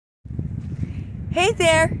Hey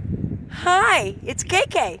there. Hi, it's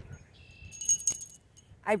KK.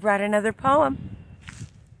 I brought another poem.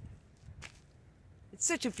 It's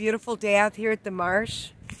such a beautiful day out here at the marsh.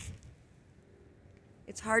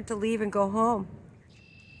 It's hard to leave and go home.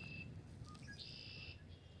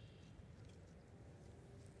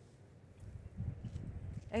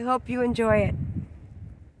 I hope you enjoy it.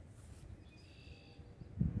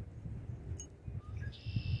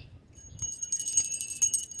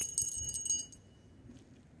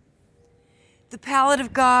 The palette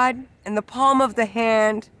of God and the palm of the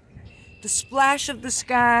hand, the splash of the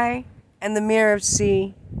sky and the mirror of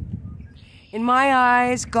sea. In my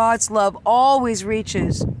eyes, God's love always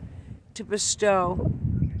reaches to bestow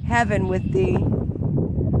heaven with thee.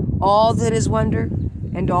 All that is wonder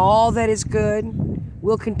and all that is good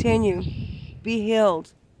will continue, be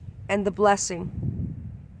healed, and the blessing.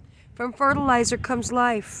 From fertilizer comes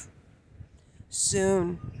life.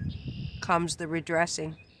 Soon comes the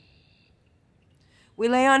redressing. We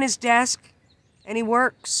lay on his desk, and he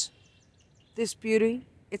works. This beauty,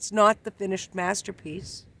 it's not the finished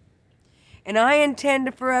masterpiece. And I intend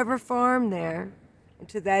to forever farm there, and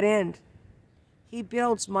to that end, he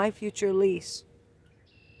builds my future lease.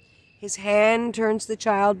 His hand turns the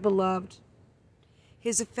child beloved.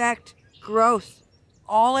 His effect, growth,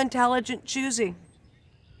 all intelligent choosing.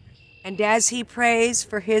 And as he prays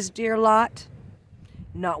for his dear lot,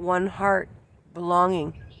 not one heart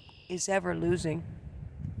belonging is ever losing.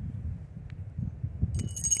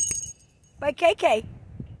 By KK.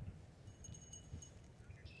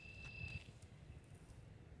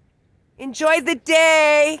 Enjoy the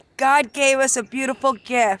day. God gave us a beautiful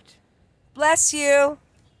gift. Bless you.